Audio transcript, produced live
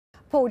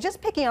Paul,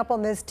 just picking up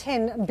on this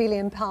 £10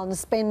 billion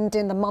spend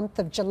in the month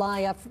of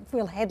July, a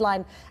real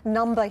headline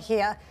number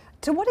here.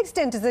 To what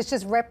extent does this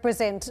just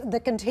represent the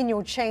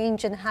continual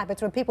change in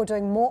habits where people are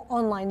doing more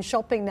online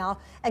shopping now,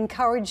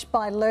 encouraged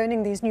by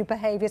learning these new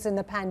behaviours in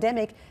the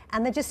pandemic,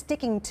 and they're just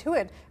sticking to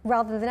it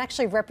rather than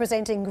actually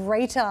representing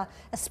greater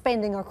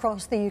spending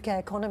across the UK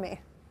economy?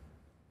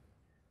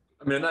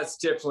 I mean, that's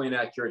definitely an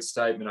accurate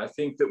statement. I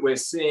think that we're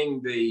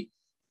seeing the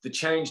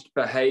changed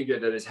behaviour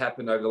that has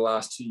happened over the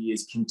last 2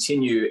 years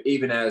continue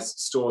even as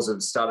stores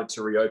have started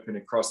to reopen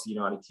across the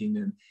United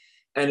Kingdom.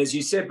 And as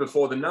you said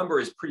before, the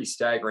number is pretty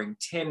staggering,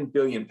 £10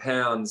 billion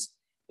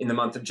in the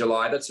month of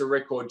July. That's a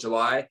record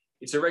July.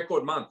 It's a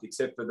record month,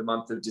 except for the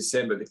month of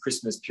December, the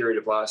Christmas period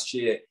of last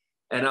year,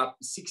 and up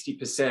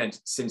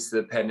 60% since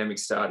the pandemic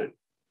started.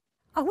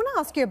 I want to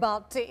ask you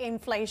about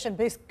inflation,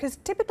 because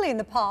typically in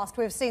the past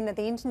we've seen that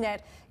the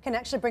internet can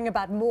actually bring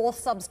about more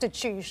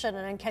substitution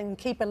and can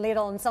keep a lid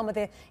on some of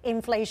the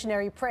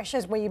inflationary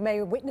pressures where you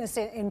may witness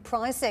it in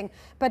pricing.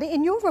 But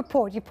in your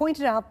report, you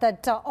pointed out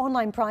that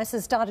online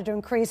prices started to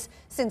increase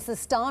since the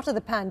start of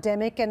the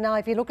pandemic. And now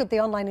if you look at the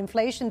online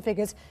inflation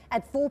figures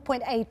at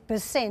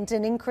 4.8%,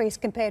 an increase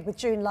compared with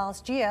June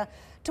last year.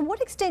 To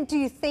what extent do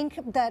you think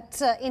that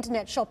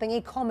internet shopping,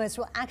 e-commerce,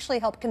 will actually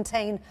help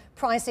contain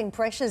pricing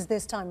pressures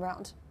this time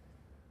round?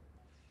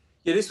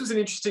 Yeah, this was an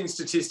interesting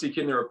statistic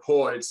in the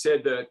report. It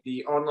said that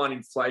the online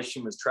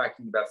inflation was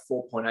tracking about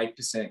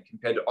 4.8%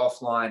 compared to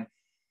offline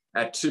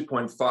at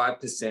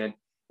 2.5%.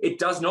 It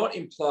does not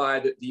imply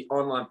that the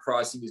online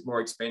pricing is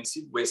more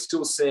expensive. We're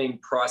still seeing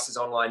prices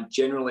online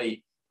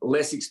generally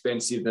less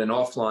expensive than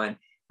offline,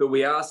 but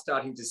we are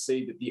starting to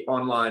see that the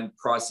online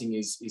pricing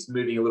is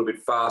moving a little bit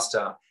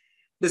faster.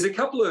 There's a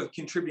couple of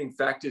contributing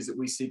factors that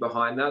we see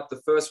behind that.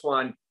 The first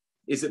one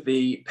is that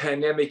the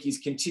pandemic is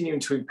continuing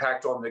to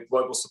impact on the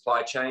global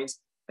supply chains.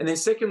 And then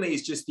secondly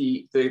is just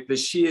the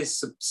sheer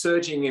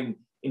surging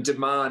in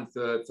demand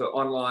for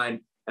online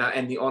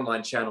and the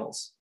online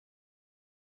channels.